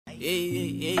I've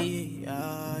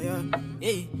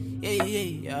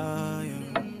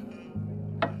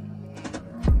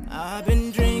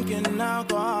been drinking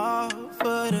alcohol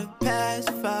for the past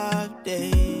 5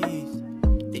 days.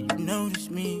 Did you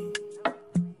notice me?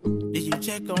 Did you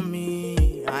check on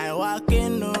me? I walk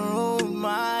in the room,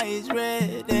 my eyes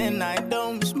red, and I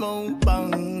don't smoke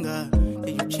banga.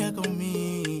 Did you check on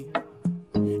me?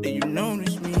 Did you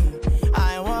notice me?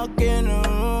 I walk in the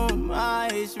room, my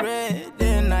eyes red,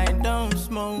 and I don't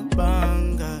smoke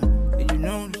banga. Did you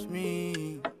notice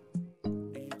me?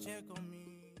 Did you check on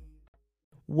me?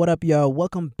 What up, y'all?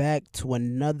 Welcome back to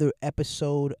another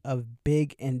episode of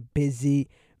Big and Busy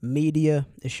Media.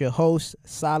 It's your host,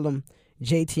 Solemn,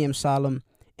 JTM Solemn.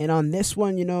 And on this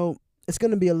one, it's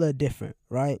going to be a little different,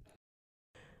 right?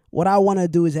 What I want to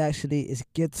do is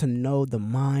get to know the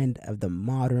mind of the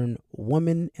modern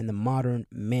woman and the modern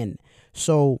men.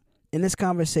 So in this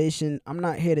conversation, I'm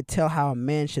not here to tell how a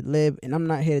man should live, and I'm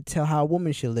not here to tell how a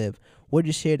woman should live. We're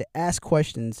just here to ask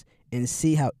questions and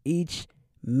see how each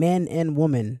men and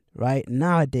women, right,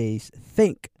 nowadays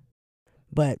think.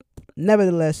 But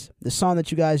nevertheless, the song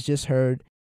that you guys just heard,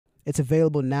 it's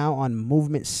available now on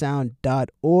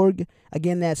movementsound.org.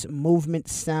 Again, that's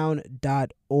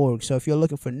movementsound.org. So if you're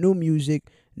looking for new music,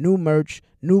 new merch,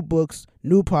 new books,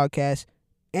 new podcasts,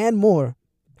 and more,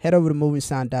 head over to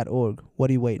movementsound.org. What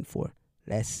are you waiting for?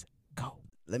 Let's go.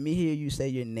 Let me hear you say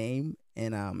your name,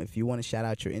 and if you want to shout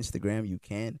out your Instagram, you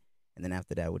can. And then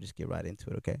after that, we'll just get right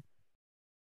into it, okay?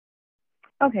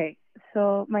 Okay,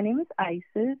 so my name is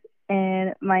Isis,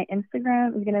 and my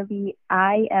Instagram is going to be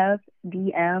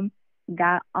ifdm._.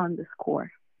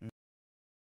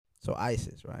 So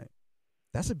Isis, right?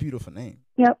 That's a beautiful name.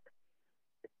 Yep.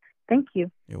 Thank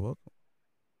you. You're welcome.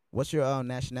 What's your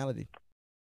nationality?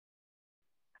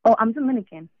 Oh, I'm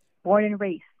Dominican, born and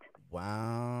raised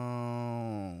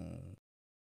Wow.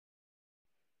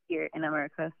 here in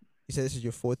America. You said this is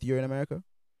your 4th year in America?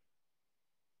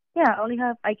 Yeah,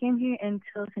 I came here in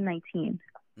 2019.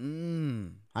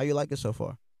 How you like it so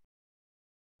far?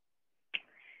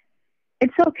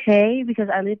 It's okay because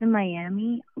I live in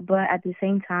Miami, but at the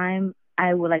same time,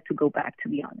 I would like to go back, to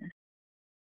be honest.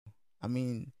 I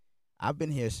mean, I've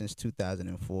been here since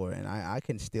 2004, and I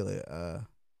can still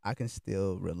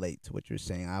relate to what you're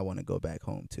saying. I want to go back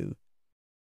home too.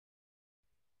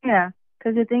 Yeah,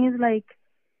 because the thing is, like,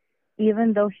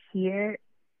 even though here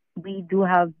we do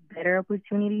have better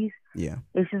opportunities, Yeah.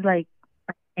 it's just like,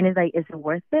 and it's like, is it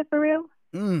worth it for real?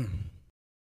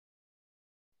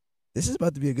 This is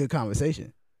about to be a good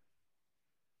conversation.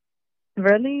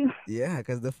 Really? Yeah,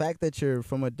 because the fact that you're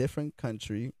from a different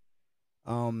country,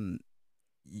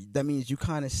 that means you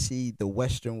kind of see the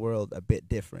Western world a bit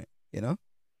different, you know?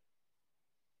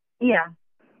 Yeah.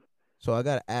 So I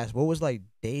gotta ask, what was like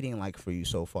dating like for you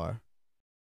so far?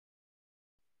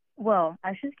 Well,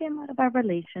 I just came out of a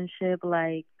relationship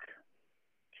like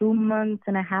 2 months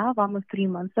and a half, almost 3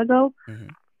 months ago.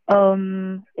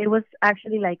 It was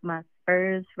actually like my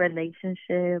first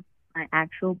relationship. My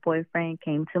actual boyfriend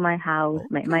came to my house,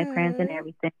 met my parents and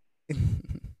everything.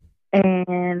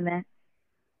 And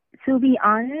to be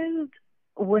honest,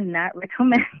 would not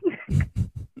recommend.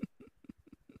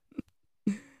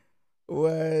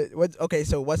 What? Okay,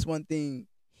 so what's one thing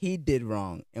he did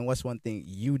wrong, and what's one thing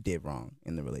you did wrong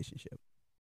in the relationship?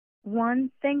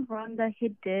 One thing wrong that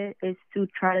he did is to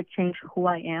try to change who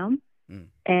I am.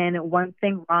 And one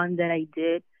thing wrong that I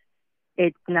did,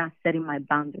 it's not setting my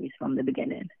boundaries from the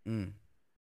beginning.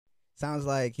 Sounds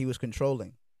like he was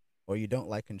controlling, or you don't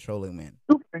like controlling men.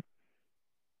 Super.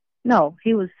 No,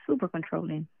 he was super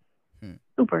controlling.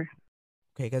 Super.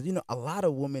 Okay, because a lot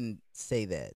of women say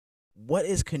that. What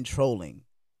is controlling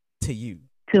to you?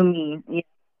 To me, yeah.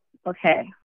 Okay.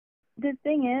 The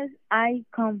thing is, I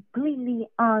completely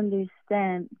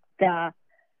understand that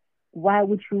why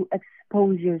would you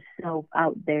expose yourself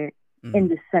out there in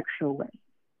the sexual way,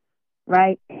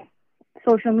 right?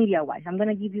 Social media wise. I'm going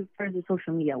to give you first the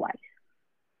social media wise.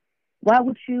 Why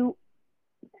would you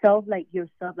self like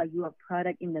yourself like you're a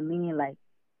product in the meaning like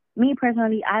me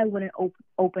personally, I wouldn't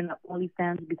open up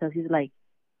OnlyFans because it's like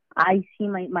I see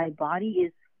my body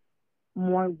is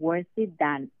more worth it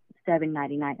than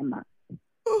 $7.99 a month.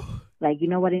 Like, you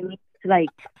know what I mean? It's like,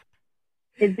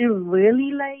 is it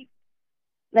really like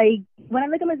when I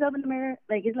look at myself in the mirror,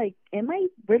 like it's like, am I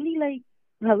really like,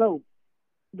 hello?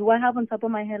 Do I have on top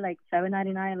of my head like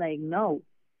 $7.99? Like, no.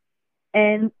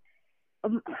 And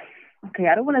okay,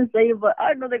 I don't want to say it, but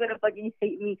I know they're gonna fucking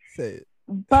hate me. Say it.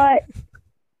 But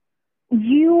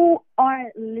you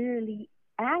are literally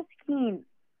asking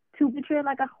to be treated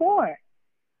like a whore.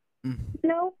 You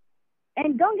know?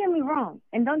 And don't get me wrong.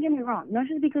 And don't get me wrong. Not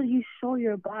just because you show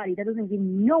your body, that doesn't give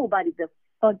nobody the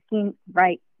fucking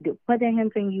right to put their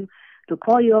hands on you, to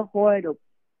call you a whore, to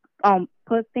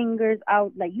put fingers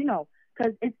out, like, you know,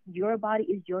 because it's your body,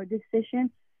 it's your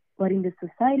decision. But in the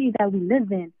society that we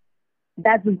live in,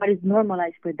 that's what is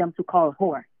normalized for them to call a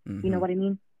whore. Mm-hmm. You know what I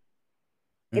mean?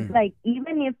 Mm-hmm. It's like,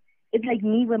 even if it's like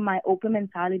me with my open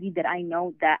mentality that I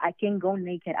know that I can go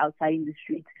naked outside in the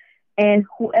streets, and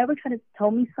whoever tries to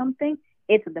tell me something,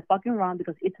 it's the fucking wrong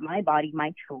because it's my body,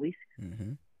 my choice.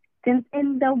 Mm-hmm. Since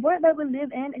in the world that we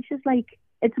live in, it's just like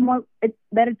it's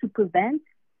better to prevent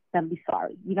than be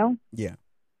sorry. You know? Yeah.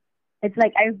 It's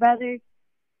like I'd rather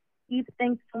keep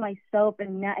things to myself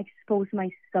and not expose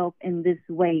myself in this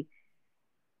way,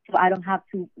 so I don't have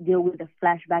to deal with the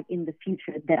flashback in the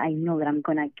future that I know that I'm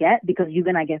gonna get, because you're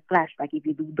gonna get flashback if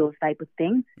you do those type of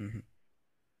things. Mm-hmm.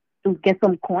 To get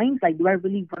some coins, like, do I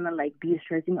really wanna like be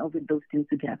stressing over those things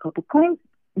to get a couple coins?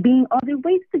 Being other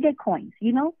ways to get coins,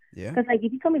 you know? Yeah. Because like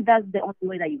if you tell me that's the only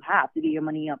way that you have to get your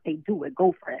money up, hey, do it,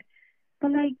 go for it.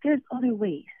 But like there's other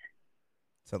ways.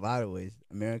 It's a lot of ways.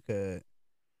 America,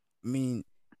 I mean,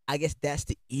 I guess that's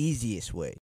the easiest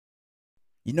way.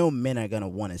 You know, men are gonna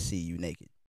want to see you naked.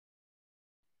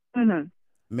 Mm-hmm.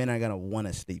 Men are gonna want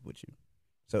to sleep with you.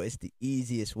 So it's the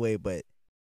easiest way, but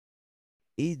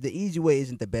the easy way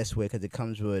isn't the best way because it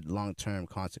comes with long-term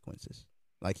consequences.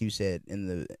 Like you said, in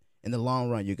the long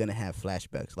run, you're gonna have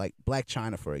flashbacks. Like Black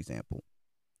China, for example,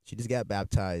 she just got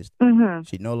baptized. Mm-hmm.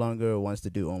 She no longer wants to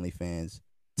do OnlyFans.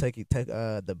 Took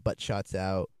the butt shots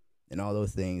out and all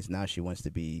those things. Now she wants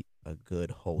to be a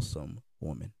good, wholesome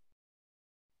woman.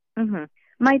 Mm-hmm.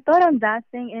 My thought on that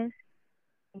thing is,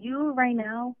 you right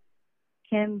now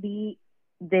can be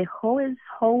the hoest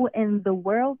hoe in the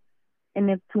world, and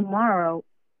if tomorrow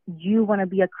you want to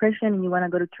be a Christian and you want to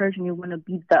go to church and you want to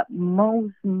be the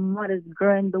most modest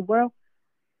girl in the world,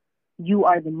 you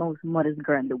are the most modest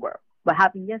girl in the world. What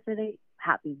happened yesterday,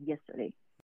 happened yesterday.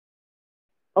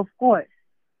 Of course,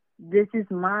 this is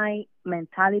my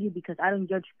mentality because I don't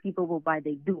judge people by what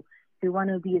they do. If you want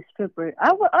to be a stripper,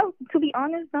 to be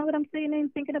honest, now that I'm saying it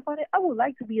and thinking about it, I would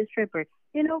like to be a stripper,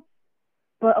 you know?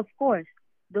 But of course,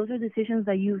 those are decisions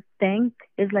that you think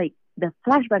is like the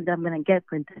flashback that I'm gonna get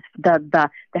for this, the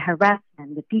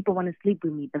harassment, the people want to sleep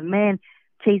with me, the men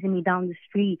chasing me down the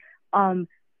street,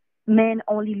 men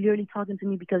only literally talking to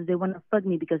me because they want to fuck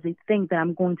me because they think that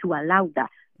I'm going to allow that.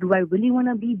 Do I really want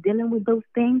to be dealing with those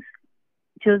things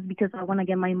just because I want to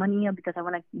get my money up, because I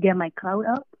want to get my clout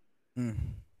up? Mm.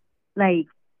 Like,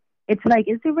 it's like,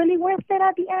 is it really worth it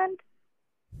at the end?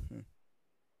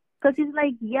 Because it's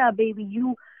like, yeah, baby,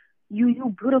 you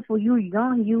beautiful, you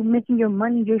young, you making your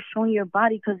money, you're showing your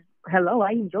body. Because hello,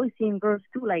 I enjoy seeing girls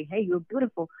too. Like, hey, you're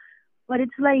beautiful. But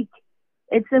it's like,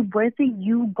 it's worth it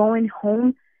you going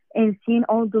home and seeing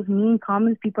all those mean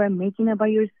comments people are making about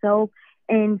yourself,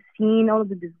 and seeing all of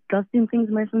the disgusting things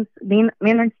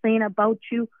men are saying about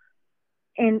you.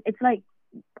 And it's like,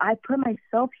 I put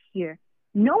myself here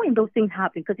knowing those things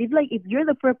happen. Because if you're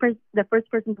the first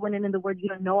person to win in the world, you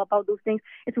don't know about those things,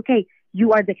 it's okay.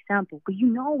 You are the example, because you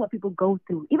know what people go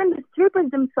through. Even the strippers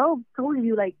themselves told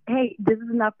you, like, hey, this is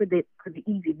not for the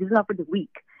easy. This is not for the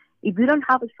weak. If you don't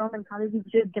have a strong mentality, it's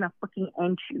just gonna fucking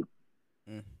end you.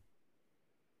 Mm.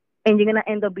 And you're gonna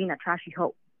end up being a trashy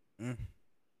hoe. Mm.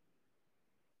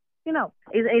 You know,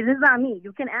 it's not me.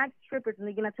 You can ask strippers and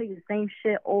they're gonna tell you the same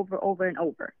shit over and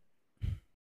over.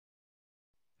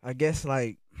 I guess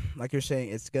like you're saying,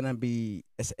 it's gonna be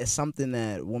it's something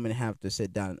that women have to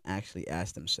sit down and actually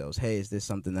ask themselves, hey, is this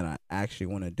something that I actually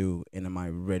want to do, and am I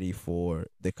ready for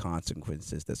the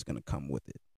consequences that's gonna come with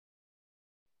it?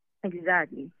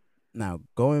 Exactly. Now,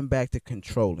 going back to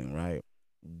controlling, right?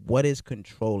 What is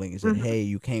controlling? Is it, hey,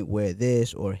 you can't wear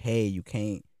this, or hey, you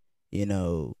can't,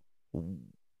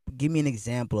 give me an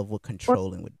example of what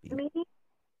controlling would be.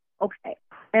 Okay.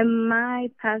 In my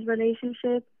past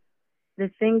relationship, the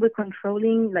thing with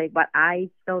controlling, like what I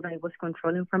felt I was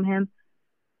controlling from him,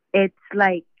 it's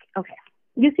like, okay,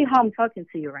 you see how I'm talking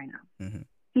to you right now. Mm-hmm.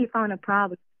 He found a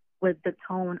problem with the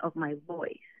tone of my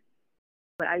voice.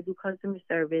 But I do customer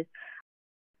service.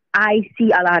 I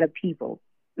see a lot of people,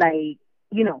 like,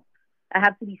 I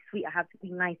have to be sweet. I have to be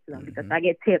nice to them because I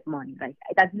get tip money. Like,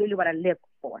 that's really what I live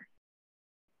for.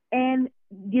 And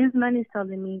this man is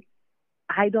telling me,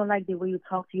 I don't like the way you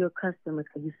talk to your customers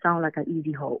because you sound like an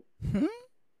easy hoe. Mm-hmm.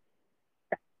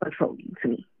 That's controlling to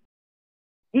me.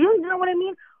 You know what I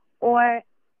mean? Or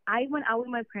I went out with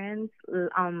my parents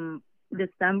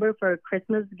December for a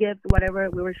Christmas gift, whatever.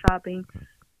 We were shopping,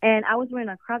 and I was wearing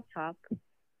a crop top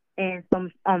and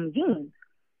some jeans.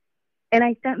 And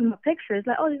I sent him a picture. It's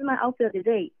like, oh, this is my outfit of the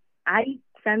day. I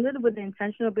send it with the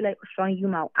intention of be like showing you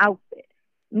my outfit.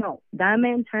 No, that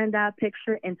man turned that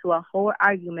picture into a whole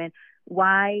argument.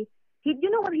 Why? You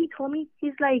know what he told me?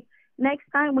 He's like, next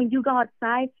time when you go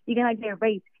outside, you're gonna get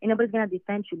raped, and nobody's gonna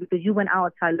defend you because you went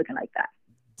outside looking like that.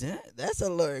 That's a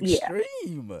little Yeah,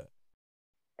 extreme.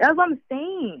 that's what I'm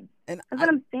saying. And That's what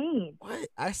I'm saying. what?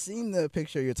 I seen the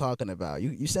picture you're talking about.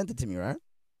 You sent it to me, right?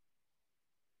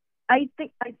 I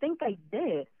think I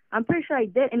did. I'm pretty sure I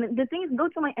did. And the thing is, go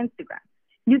to my Instagram.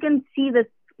 You can see the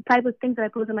type of things that I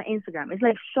post on my Instagram. It's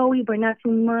like showy, but not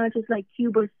too much. It's like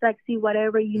cute or sexy,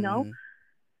 whatever, you know. Mm-hmm.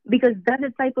 Because that's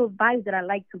the type of vibes that I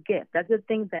like to give. That's the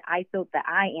things that I feel that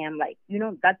I am like. You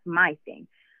know, that's my thing.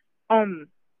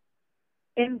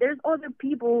 And there's other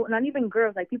people, not even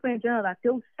girls, like people in general that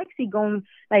feel sexy going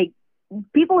like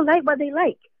people like what they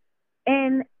like.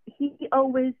 And he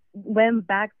always went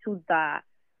back to that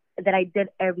I did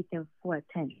everything for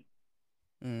attention.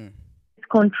 Mm. His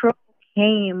control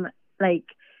came like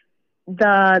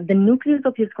the nucleus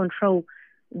of his control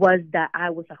was that I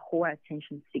was a whore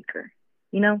attention seeker,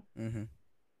 you know? Mm-hmm.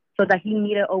 So that he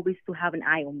needed always to have an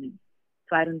eye on me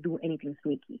so I don't do anything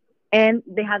sneaky. And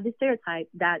they have this stereotype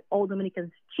that all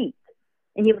Dominicans cheat.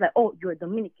 And he was like, oh, you're a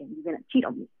Dominican. You're going to cheat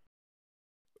on me.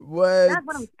 What? That's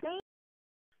what I'm saying.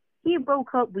 He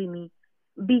broke up with me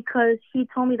because he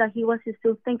told me that he was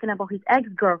still thinking about his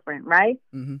ex-girlfriend, right?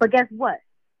 Mm-hmm. But guess what?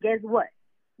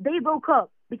 They broke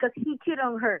up because he cheated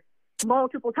on her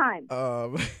multiple times.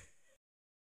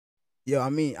 Yo, I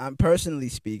mean, I'm personally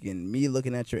speaking, me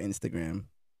looking at your Instagram,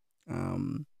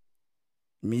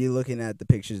 me looking at the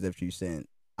pictures that you sent,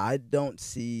 I don't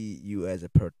see you as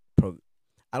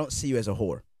I don't see you as a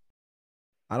whore.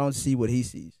 I don't see what he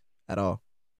sees at all.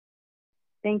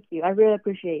 Thank you. I really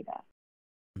appreciate that.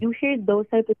 You hear those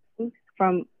type of things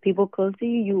from people close to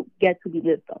you, you get to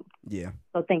believe them. Yeah.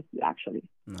 So thank you, actually.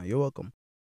 No, you're welcome.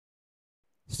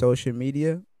 Social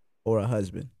media or a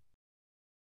husband?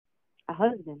 A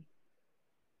husband.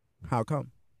 How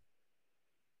come?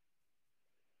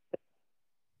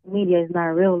 Media is not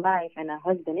real life, and a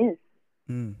husband is.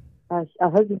 Mm. A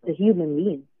husband is a human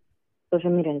being.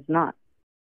 Social media is not.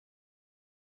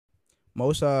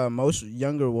 Most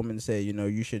younger women say,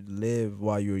 you should live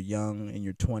while you're young in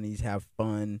your 20s, have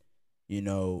fun,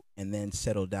 and then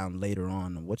settle down later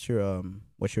on. What's your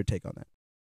take on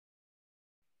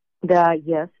that?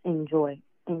 Yes, enjoy.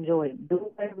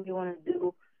 Do whatever you want to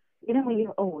do. Even when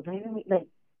you're old, you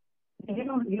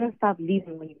don't stop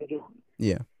living when you're young.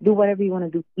 Yeah. Do whatever you want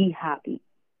to do. Be happy,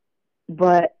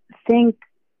 but think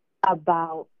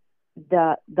about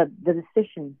the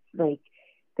decisions, like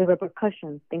the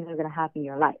repercussions, things that are gonna happen in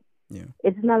your life. Yeah.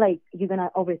 It's not like you're gonna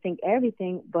overthink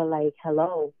everything, but like,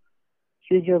 hello,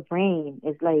 use your brain.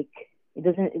 It's like it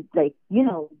doesn't. It's like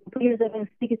put yourself in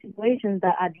sticky situations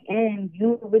that at the end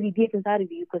you really deep inside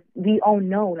of you, because we all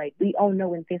know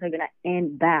when things are gonna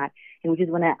end bad, and we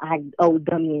just wanna act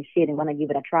dummy and shit and wanna give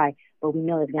it a try, but we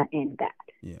know it's gonna end bad.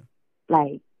 Yeah.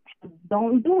 Like,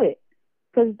 don't do it,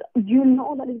 because you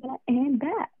know that it's gonna end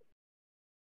bad.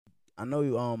 I know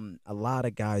you. A lot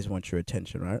of guys want your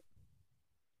attention, right?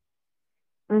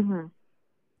 Mm-hmm.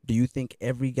 Do you think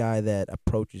every guy that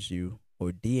approaches you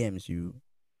or DMs you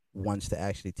wants to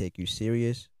actually take you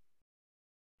serious,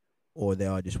 or they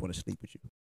all just want to sleep with you?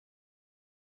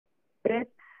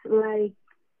 It's like,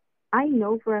 I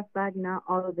know for a fact not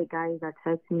all of the guys that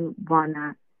text me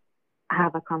wanna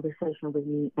have a conversation with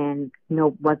me and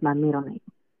know what's my middle name.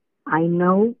 I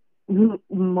know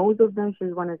most of them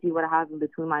just want to see what I have in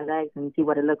between my legs and see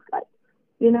what it looks like,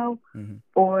 Mm-hmm.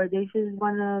 or they just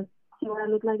want to see what I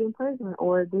look like in person,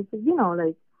 or they just,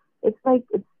 it's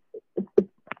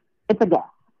a guess.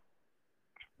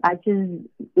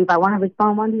 If I want to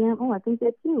respond one DM, I think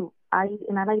that's you. I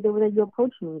like the way that you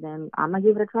approach me, then I'm going to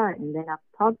give it a try. And then I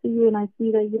talk to you and I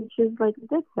see that you're just like a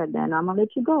dickhead, then I'm going to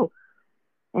let you go.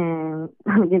 And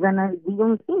you're going to be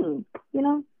on the scene,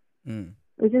 Mm.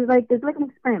 It's like an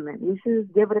experiment. You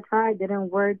should give it a try. Didn't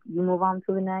work, you move on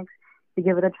to the next. You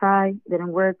give it a try.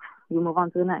 Didn't work, you move on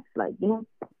to the next.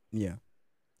 Yeah.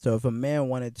 So if a man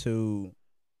wanted to,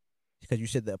 because you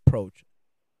said the approach.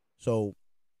 So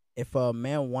if a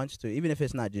man wants to, even if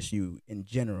it's not just you, in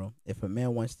general, if a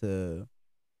man wants to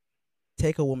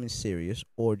take a woman serious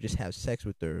or just have sex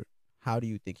with her, how do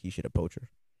you think he should approach her?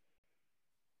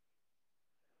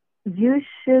 You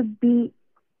should be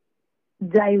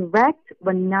direct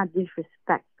but not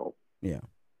disrespectful. Yeah.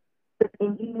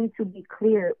 And you need to be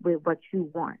clear with what you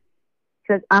want.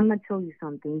 Because I'm going to tell you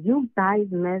something. You guys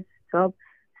messed up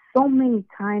so many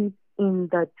times in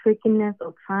the trickiness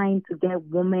of trying to get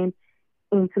women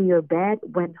into your bed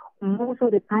when most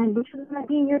of the time we just want to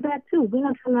be in your bed too. We're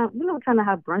not trying to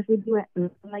have brunch with you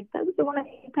and like that. We just want to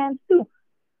eat pants too.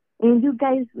 And you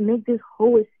guys make this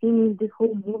whole scene, this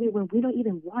whole movie when we don't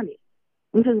even want it.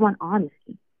 We just want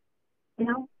honesty. You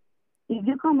know? If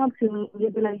you come up to me and you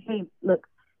be like, hey, look,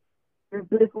 you're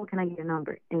beautiful, can I get your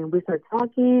number? And we start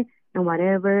talking and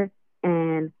whatever,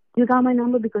 and you got my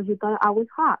number because you thought I was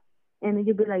hot. And then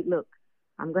you be like, look,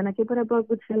 I'm going to keep it a buck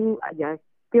with you. I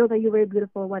feel that you're very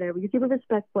beautiful, whatever. You keep it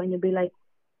respectful and you be like,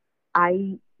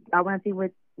 I want to see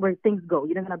where things go.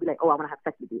 You're not going to be like, oh, I want to have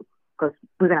sex with you because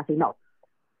we're going to say no.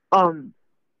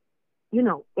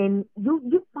 And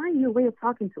you find your way of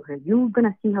talking to her. You're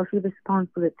gonna see how she responds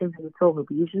to the things that you told her,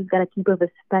 but you just gotta keep her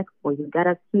respectful. You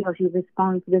gotta see how she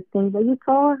responds to the things that you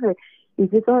told her.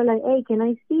 If you told her like, "Hey, can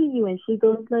I see you?" and she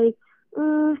goes like,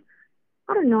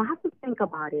 "I don't know, I have to think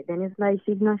about it." Then it's like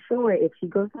she's not sure. If she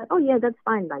goes like, "Oh yeah, that's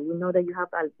fine," like you know that you have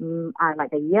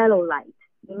like a yellow light,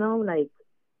 like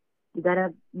you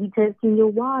gotta be testing your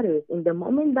waters. In the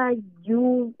moment that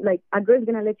you like, a girl's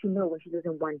gonna let you know when she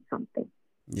doesn't want something.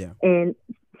 Yeah. And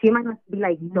she might not be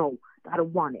like, no, I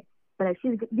don't want it. But like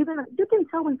you can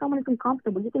tell when someone is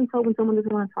uncomfortable. You can tell when someone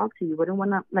doesn't want to talk to you. But don't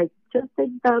want to like just take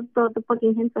the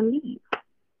fucking hints and leave.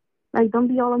 Like don't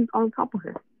be all on top of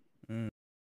her.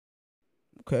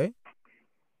 Okay.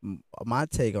 My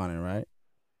take on it, right?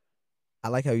 I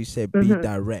like how you said be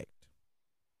direct.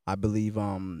 I believe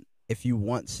if you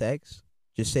want sex,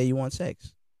 just say you want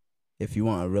sex. If you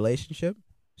want a relationship,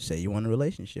 say you want a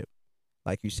relationship.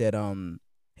 Like you said,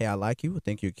 hey, I like you. I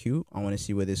think you're cute. I want to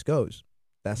see where this goes.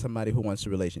 That's somebody who wants a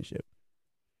relationship.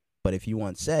 But if you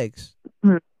want sex,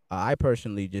 I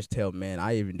personally just tell men,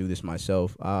 I even do this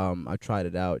myself. I tried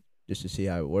it out just to see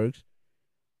how it works.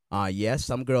 Yes,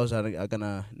 some girls are going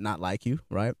to not like you,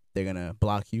 right? They're going to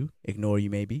block you, ignore you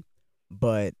maybe.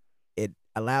 But it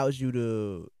allows you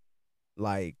to,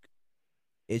 like,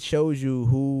 it shows you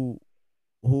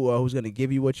who's going to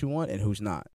give you what you want and who's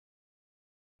not.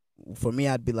 For me,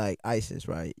 I'd be like, Isis,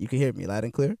 right? You can hear me loud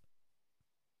and clear?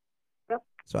 Yep.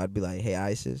 So I'd be like, hey,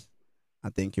 Isis, I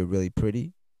think you're really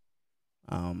pretty.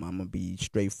 I'm going to be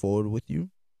straightforward with you.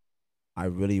 I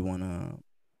really want to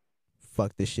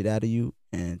fuck this shit out of you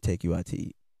and take you out to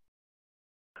eat.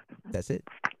 That's it.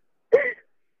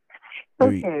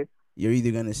 Okay. You're either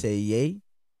going to say yay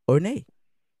or nay.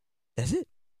 That's it.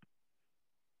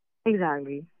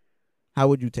 Exactly. How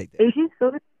would you take that?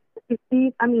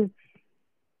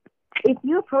 If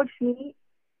you approach me,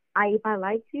 if I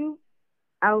liked you,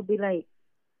 I would be like,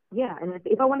 yeah. And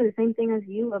if I wanted the same thing as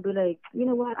you, I'd be like, you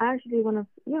know what? I actually want to,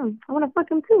 I want to fuck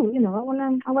him too. I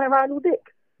want to ride with dick.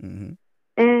 Mm-hmm.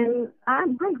 And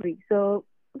I'm hungry, so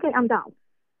okay, I'm down.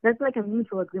 That's like a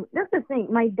mutual agreement. That's the thing.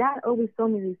 My dad always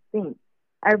told me this thing: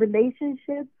 a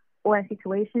relationship or a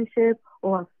situationship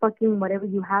or a fucking whatever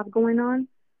you have going on,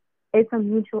 it's a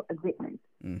mutual agreement.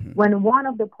 Mm-hmm. When one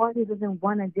of the parties doesn't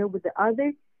want to deal with the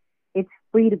other, it's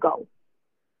free to go.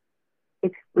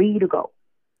 It's free to go.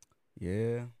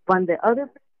 Yeah. When the other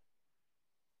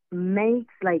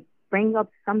bring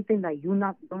up something that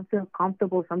don't feel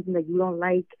comfortable, something that you don't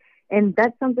like, and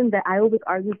that's something that I always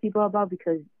argue with people about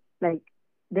because like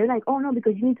they're like, oh no,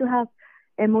 because you need to have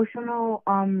emotional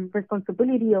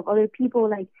responsibility of other people,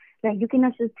 like you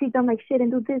cannot just treat them like shit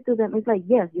and do this to them. It's like,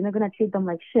 yes, you're not gonna treat them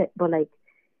like shit, but like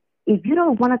if you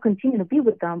don't want to continue to be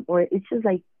with them, or it's just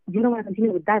like you don't want to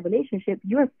continue with that relationship,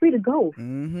 you're free to go.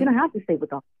 Mm-hmm. You don't have to stay with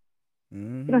them.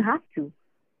 Mm-hmm. You don't have to,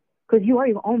 because you are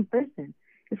your own person.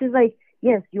 It's just like,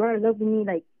 yes, you are loving me,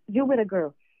 like you're with a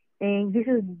girl, and you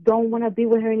just don't want to be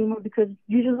with her anymore because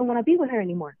you just don't want to be with her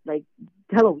anymore. Like,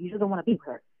 hello, you just don't want to be with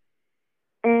her,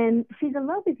 and she's in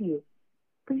love with you,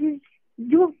 because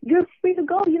you're free to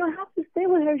go. You don't have to stay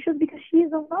with her just because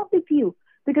she's in love with you.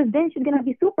 Because then she's gonna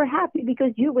be super happy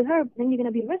because you're with her. Then you're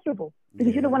gonna be miserable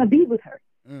because you don't want to be with her.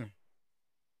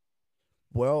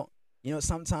 Well,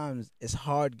 sometimes it's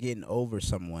hard getting over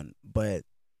someone, but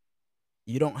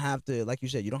you don't have to, like you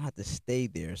said, you don't have to stay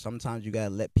there. Sometimes you gotta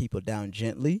let people down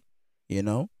gently,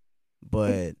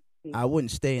 But I wouldn't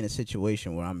stay in a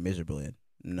situation where I'm miserable in.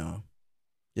 No,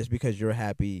 just because you're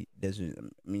happy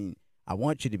doesn't mean I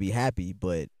want you to be happy,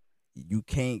 but you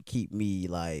can't keep me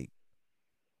like.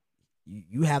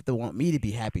 You have to want me to be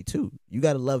happy too. You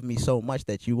got to love me so much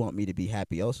that you want me to be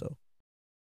happy also.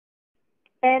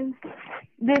 And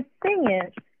the thing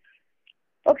is,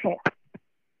 okay,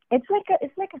 it's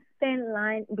like a thin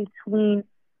line between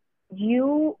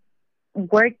you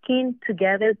working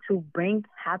together to bring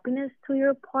happiness to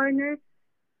your partner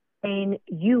and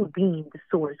you being the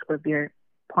source of your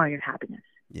partner's happiness.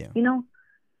 Yeah. So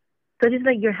it's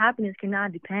like your happiness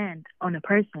cannot depend on a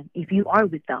person if you are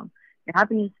with them. Your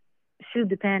happiness should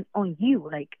depend on you.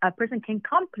 Like a person can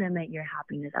complement your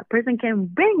happiness. A person can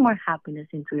bring more happiness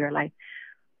into your life,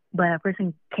 but a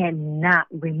person cannot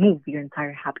remove your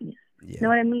entire happiness. Yeah. You know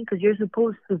what I mean? Because you're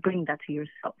supposed to bring that to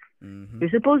yourself. Mm-hmm. You're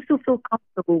supposed to feel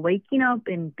comfortable waking up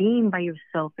and being by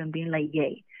yourself and being like,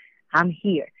 yay, I'm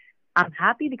here. I'm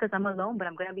happy because I'm alone, but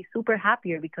I'm going to be super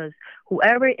happier because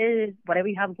whoever it is, whatever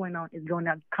you have going on is going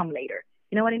to come later.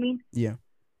 You know what I mean? Yeah.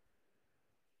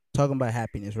 Talking about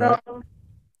happiness, right? So,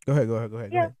 Go ahead. yeah. Go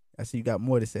ahead. I see you got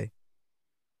more to say.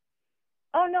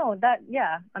 Oh, no,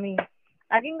 yeah. I mean,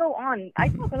 I can go on. I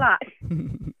talk a lot.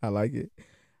 I like it.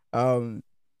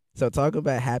 So talk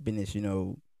about happiness,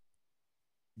 do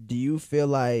you feel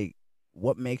like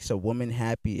what makes a woman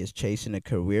happy is chasing a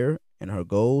career and her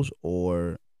goals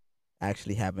or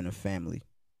actually having a family?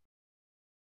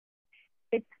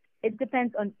 It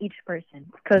depends on each person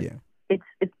because Yeah. it's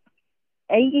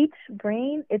each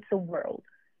brain, it's a world,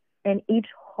 and each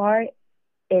heart,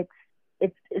 it's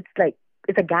like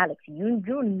it's a galaxy. You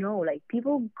know, like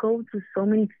people go through so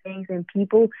many things and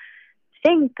people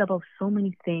think about so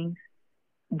many things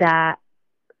that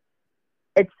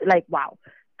it's like wow.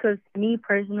 Because me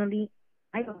personally,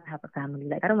 I don't have a family.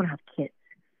 Like I don't want to have kids.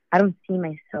 I don't see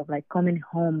myself like coming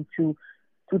home to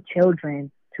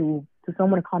children, to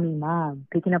someone to call me mom,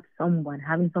 picking up someone,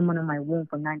 having someone in my womb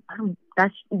for 9. I don't.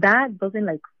 That doesn't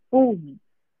like fool me.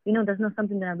 You know, that's not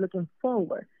something that I'm looking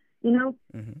forward. You know.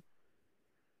 Mm-hmm.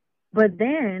 But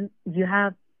then you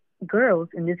have girls,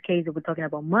 in this case, if we're talking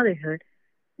about motherhood,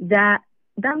 that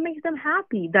makes them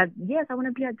happy. That yes, I want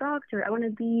to be a doctor, I want to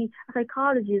be a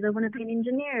psychologist, I want to be an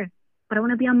engineer, but I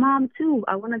want to be a mom too.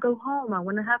 I want to go home. I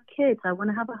want to have kids. I want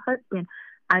to have a husband.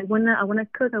 I wanna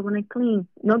cook. I wanna clean.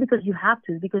 Not because you have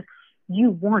to, it's because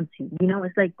you want to. You know,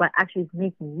 it's like what actually is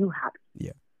making you happy.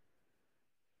 Yeah.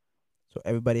 So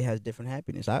everybody has different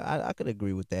happiness. I could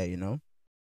agree with that.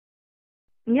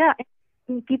 Yeah.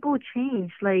 And people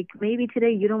change. Like maybe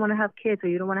today you don't want to have kids or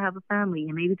you don't want to have a family,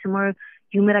 and maybe tomorrow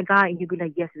you met a guy and you be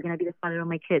like, yes, he's gonna be the father of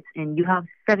my kids, and you have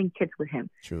 7 kids with him.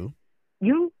 True.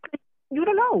 You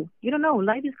don't know. You don't know.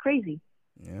 Life is crazy.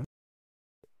 Yeah.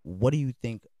 What do you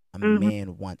think a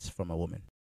man wants from a woman?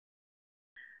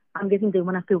 I'm guessing they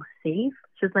want to feel safe,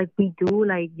 just like we do.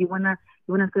 Like you wanna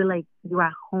feel like you're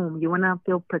at home. You wanna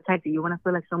feel protected. You wanna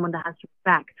feel like someone that has your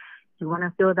back. You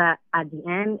wanna feel that at the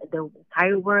end, the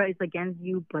entire world is against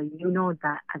you, but you know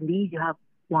that at least you have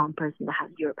one person that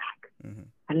has your back. Mm-hmm.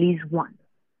 At least one.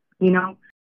 You know.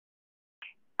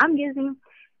 I'm guessing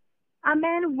a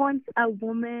man wants a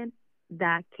woman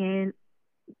that can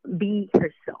be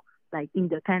herself, like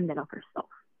independent of herself.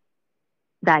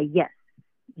 That yes,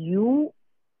 you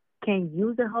can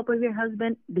use the help of your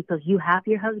husband because you have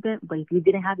your husband, but if you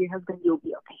didn't have your husband, you'll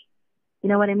be okay. You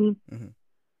know what I mean?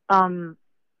 Mm-hmm.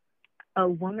 A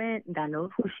woman that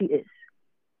knows who she is,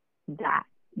 that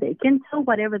they can tell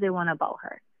whatever they want about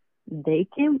her. They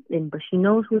can, but she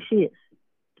knows who she is.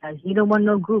 That he don't want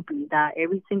no groupie. That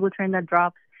every single trend that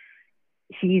drops,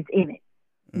 she's in it.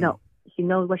 No, she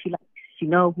knows what she likes. She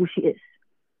knows who she is.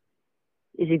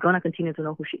 Is she gonna continue to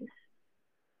know who she is?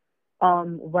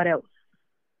 What else?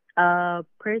 A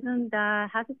person that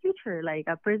has a future, like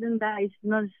a person that is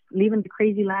not living the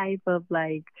crazy life of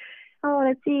like, oh,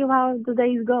 let's see how the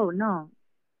days go. No,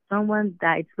 someone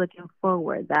that is looking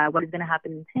forward. That what is gonna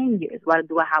happen in 10 years? What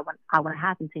do I want to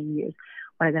happen in 10 years?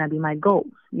 What are gonna be my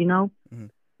goals? You know,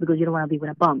 because you don't want to be with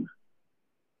a bum.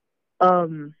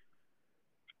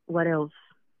 What else?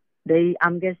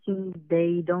 I'm guessing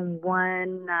they don't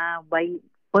want white.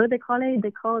 What do they call it?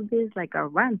 They call this like a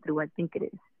run through. I think it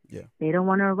is. Yeah. They don't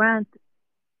want to run.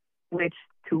 Which,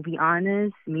 to be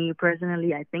honest, me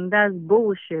personally, I think that's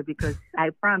bullshit because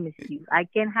I promise you, I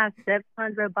can have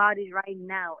 700 bodies right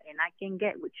now and I can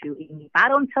get with you. And if I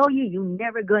don't tell you, you're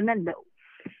never gonna know.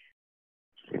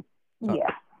 Yeah.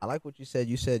 I like what you said.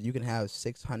 You said you can have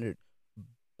 600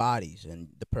 bodies and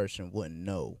the person wouldn't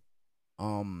know.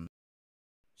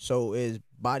 So is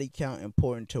body count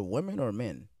important to women or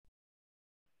men?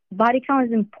 Body count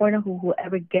is important to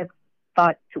whoever gets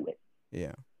thought to it.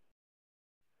 Yeah.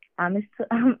 I'm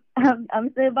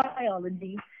still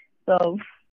biology, so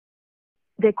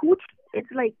the cooch,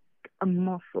 it's like a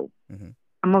muscle,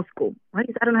 a muscle. I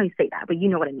don't know how you say that, but you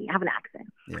know what I mean. I have an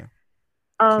accent. Yeah.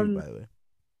 Cute, by the way.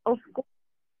 Of course.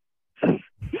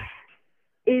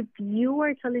 If you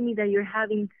are telling me that you're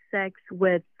having sex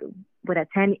with a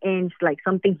 10-inch, like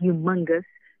something humongous,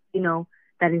 you know,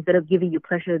 that instead of giving you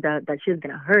pleasure, that shit's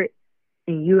gonna hurt,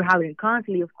 and you're having it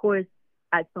constantly, of course,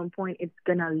 at some point it's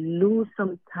gonna lose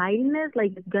some tightness.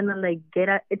 Like it's gonna like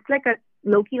it's like a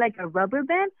low-key like a rubber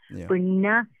band, but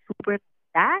not super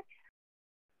that.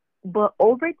 But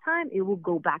over time, it will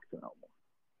go back to normal.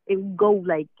 It will go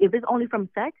like, if it's only from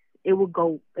sex, it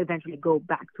will eventually go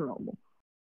back to normal.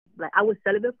 Like, I was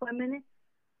celibate for a minute,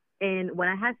 and when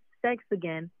I had sex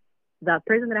again, the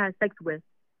person that I had sex with,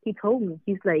 he told me,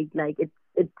 he's like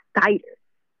it's tighter,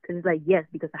 because it's like, yes,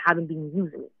 because I haven't been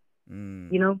using it,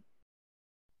 you know.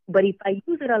 But if I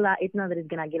use it a lot, it's not that it's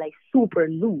gonna get like super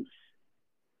loose,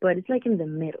 but it's like in the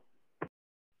middle.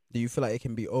 Do you feel like it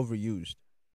can be overused?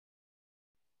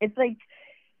 It's like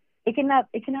it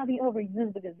cannot be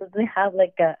overused because it doesn't have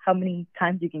like how many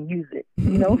times you can use it,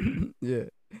 you know. Yeah.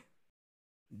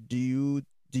 Do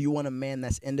you want a man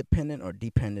that's independent or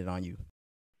dependent on you?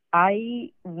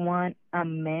 I want a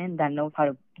man that knows how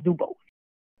to do both.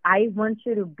 I want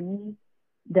you to be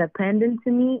dependent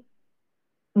to me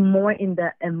more in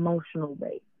the emotional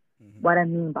way. What I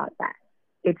mean by that,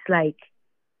 it's like,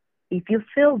 if you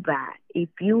feel bad, if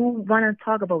you want to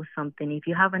talk about something, if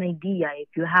you have an idea, if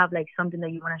you have like something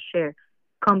that you want to share,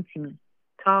 come to me,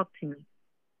 talk to me.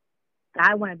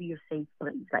 I want to be your safe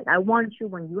place. Like, I want you,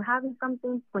 when you're having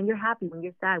something, when you're happy, when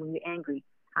you're sad, when you're angry,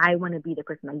 I want to be the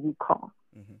person that you call.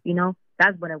 You know,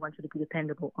 that's what I want you to be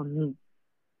dependable on me.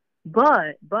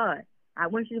 But I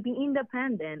want you to be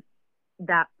independent,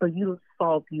 that for you to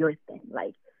solve your thing.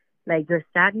 Like your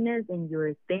sadness and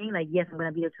your thing, like, yes, I'm going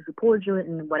to be there to support you,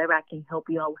 and whatever I can help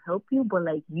you, I'll help you. But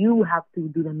like, you have to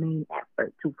do the main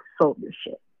effort to solve your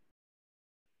shit.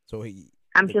 So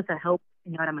I'm just a help,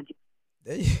 not a magician.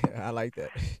 I like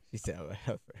that. She said, I'm a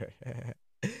helper.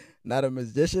 Not a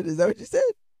magician? Is that what you said?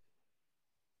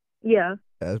 Yeah.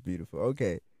 That's beautiful.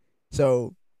 Okay.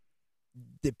 So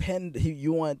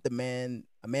you want a man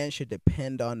should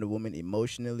depend on the woman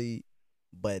emotionally,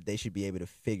 but they should be able to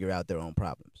figure out their own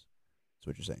problems. That's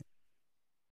what you're saying.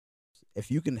 If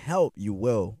you can help, you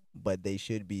will, but they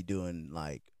should be doing,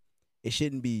 like, it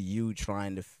shouldn't be you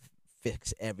trying to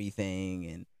fix everything,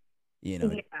 and, you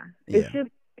know. Yeah. It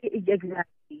should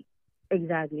be,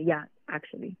 exactly. Yeah,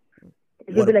 actually.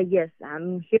 It should be like, yes,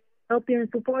 I'm here to help you and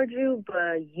support you,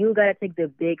 but you got to take the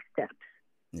big steps.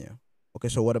 Yeah. Okay,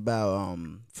 so what about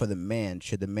for the man?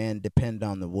 Should the man depend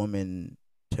on the woman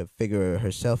to figure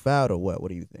herself out, or what? What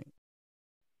do you think?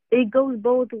 It goes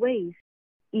both ways.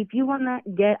 If you want to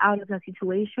get out of a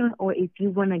situation, or if you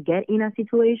want to get in a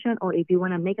situation, or if you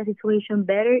want to make a situation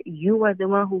better, you are the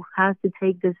one who has to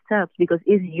take the steps, because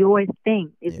it's your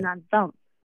thing. It's not them.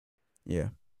 Yeah.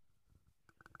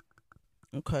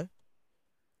 Okay.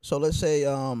 So let's say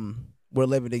we're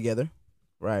living together,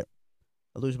 right?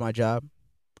 I lose my job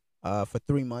for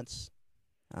 3 months.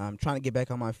 I'm trying to get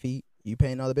back on my feet. You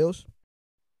paying all the bills?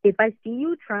 If I see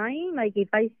you trying, like, if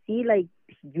I see like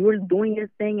you're doing your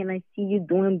thing, and I see you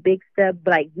doing big steps,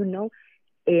 like, you know,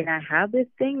 and I have this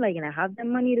thing, like, and I have the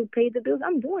money to pay the bills,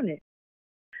 I'm doing it.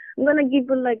 I'm gonna give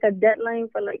you like a deadline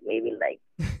for like maybe like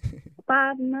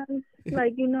 5 months,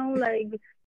 like, you know, like,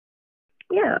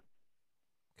 yeah.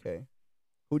 Okay.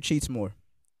 Who cheats more,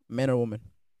 man or woman?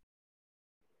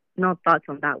 No thoughts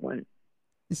on that one.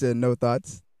 You said no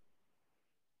thoughts?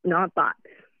 No thoughts.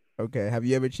 Okay. Have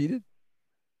you ever cheated?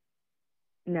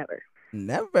 Never.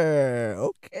 Never.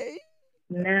 Okay.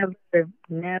 Never.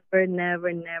 And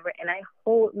I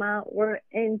hold my word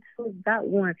into that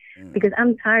one, because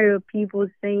I'm tired of people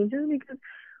saying, just because,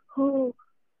 oh,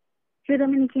 you're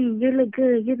Dominican, you look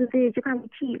good, you're the this, you can't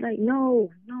cheat. Like,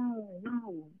 no.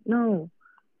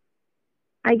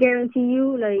 I guarantee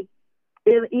you, like,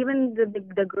 even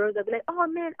the girls that be like, oh,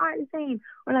 men are the same,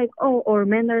 or like, oh, or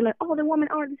men that are like, oh, the women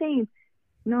are the same.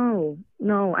 No,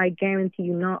 I guarantee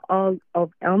you, not all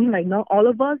of them, like, not all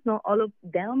of us, not all of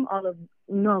them,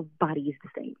 nobody is the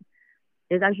same.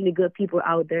 There's actually good people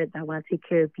out there that want to take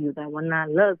care of you, that want to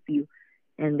love you,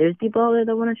 and there's people out there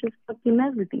that want to just fucking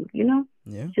mess with you, you know?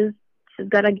 Yeah. Just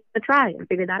gotta give it a try and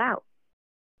figure that out.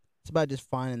 It's about just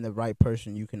finding the right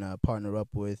person you can partner up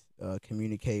with,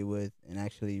 communicate with, and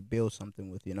actually build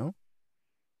something with, you know?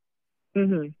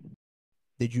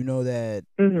 Did you know that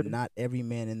not every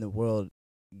man in the world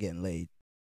getting laid?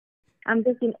 I'm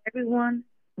thinking everyone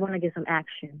want to get some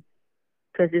action,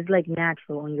 because it's like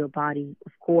natural on your body.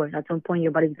 Of course, at some point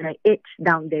your body's gonna itch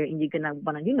down there, and you're gonna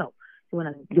wanna, you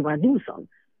wanna do something.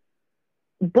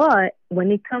 But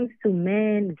when it comes to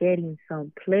men getting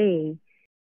some play,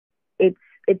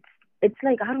 it's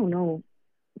like, I don't know.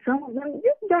 Some of them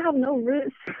just don't have no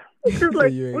risk. It's just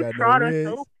like, we're trying to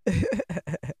help.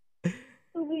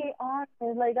 To be honest,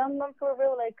 like, I'm not for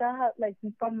real. Like, I have, like,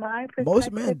 from my perspective,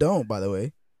 most men don't, by the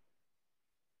way.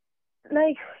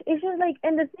 Like, it's just like,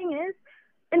 and the thing is,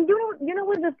 and you know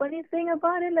what's the funny thing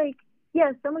about it? Like,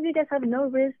 yeah, some of you guys have no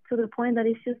risk to the point that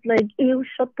it's just like, ew,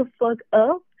 shut the fuck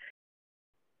up.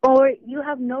 Or you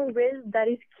have no risk that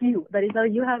is cute. That is how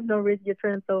you have no risk. You're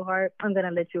trying so hard. I'm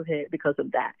gonna let you hit because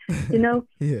of that. You know.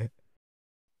 Yeah.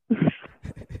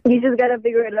 You just gotta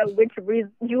figure it out which risk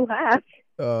you have.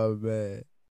 Oh man.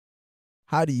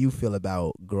 How do you feel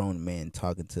about grown men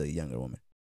talking to a younger woman?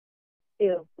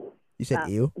 Ew. You said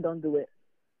ew? Don't do it.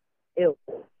 Ew.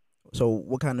 So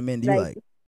what kind of men do you like?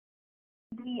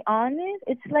 To be honest,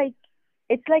 it's like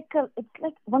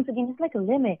once again, it's like a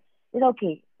limit. It's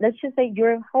okay. Let's just say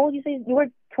how old you say you were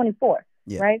 24,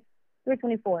 right? You're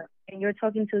 24 and you're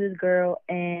talking to this girl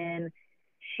and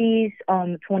she's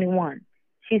 21.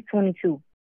 She's 22.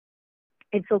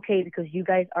 It's okay because you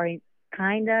guys are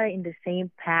kinda in the same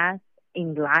path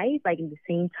in life, like in the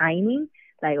same timing.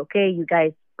 Like, okay, you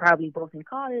guys probably both in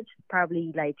college,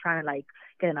 probably like trying to like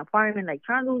get an apartment, like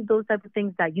trying to do those type of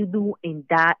things that you do in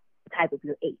that type of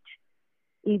your age.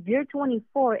 If you're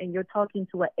 24 and you're talking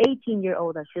to an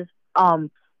 18-year-old that's just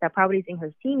that probably is in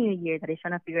her senior year, that is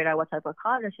trying to figure out what type of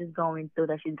college she's going through,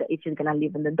 that if she's gonna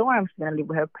live in the dorm, she's gonna live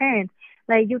with her parents,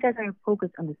 like you guys are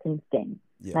focused on the same thing.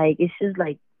 Yeah. Like it's just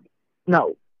like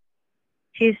no.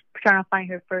 She's trying to find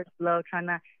her first love, trying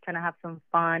to have some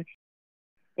fun,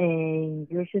 and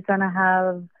you're just trying to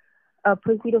have a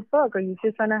pussy to fuck, or you're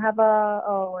just trying to have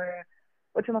an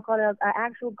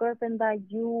actual girlfriend that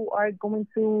you are going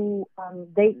to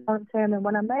date long term and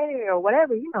want to marry or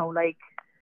whatever, you know, like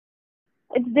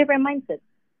it's different mindsets,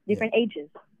 different ages.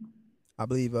 I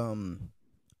believe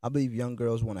young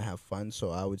girls want to have fun, so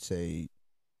I would say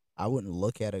I wouldn't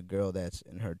look at a girl that's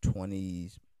in her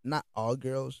 20s. Not all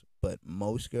girls, but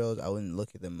most girls, I wouldn't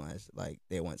look at them as like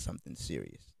they want something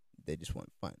serious. They just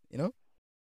want fun, you know?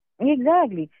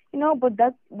 Exactly. You know, but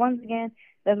that's once again,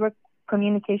 that's where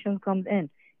communication comes in.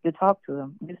 You talk to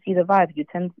them, you see the vibes,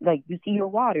 you see your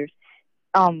waters.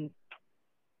 And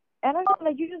I don't know,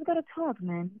 like you just gotta talk,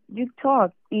 man. You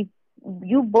talk. If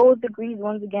you both agree,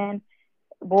 once again,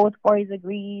 both parties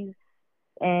agrees,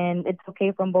 and it's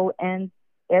okay from both ends.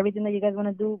 Everything that you guys want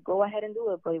to do, go ahead and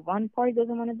do it. But if one party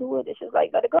doesn't want to do it, it's just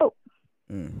like let it go.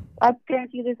 I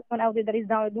guarantee you, there's someone out there that is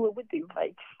down to do it with you.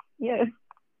 Like, yeah.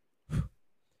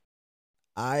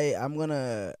 I'm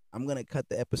gonna cut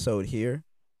the episode here.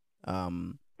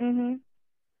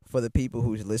 For the people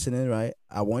who's listening, right?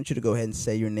 I want you to go ahead and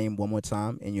say your name one more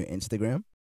time and your Instagram.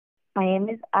 My name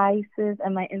is Isis,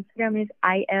 and my Instagram is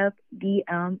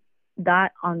ifdm._.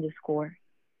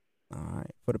 All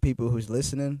right. For the people who's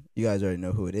listening, you guys already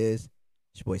know who it is.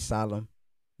 It's your boy Salam,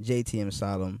 JTM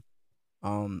Salam.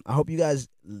 I hope you guys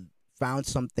found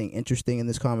something interesting in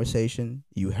this conversation.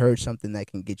 You heard something that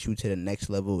can get you to the next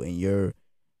level in your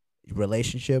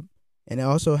relationship, and it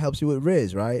also helps you with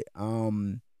Riz, right?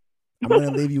 I'm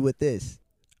gonna leave you with this.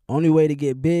 Only way to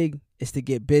get big is to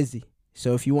get busy.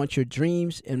 So if you want your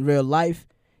dreams in real life,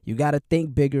 you gotta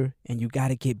think bigger and you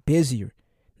gotta get busier.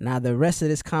 Now the rest of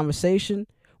this conversation,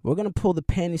 we're going to pull the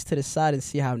panties to the side and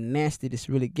see how nasty this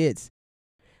really gets.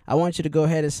 I want you to go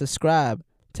ahead and subscribe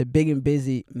to Big and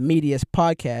Busy Media's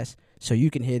podcast so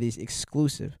you can hear these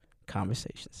exclusive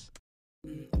conversations.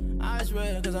 I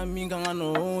swear, cause I mean, I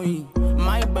know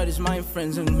my buddies, my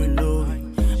friends, and we love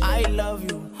you. I love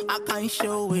you, I can't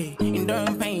show it. In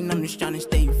during pain, I'm just trying to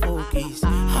stay focused.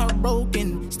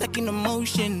 Heartbroken, stuck in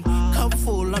emotion. Cup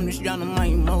full, I'm just drowning my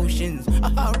emotions.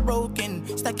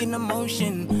 Heartbroken, stuck in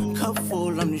emotion. Cup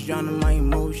full, I'm just drowning my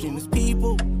emotions.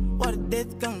 People, what a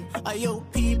death come. Ayo,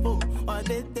 people, what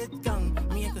a death come.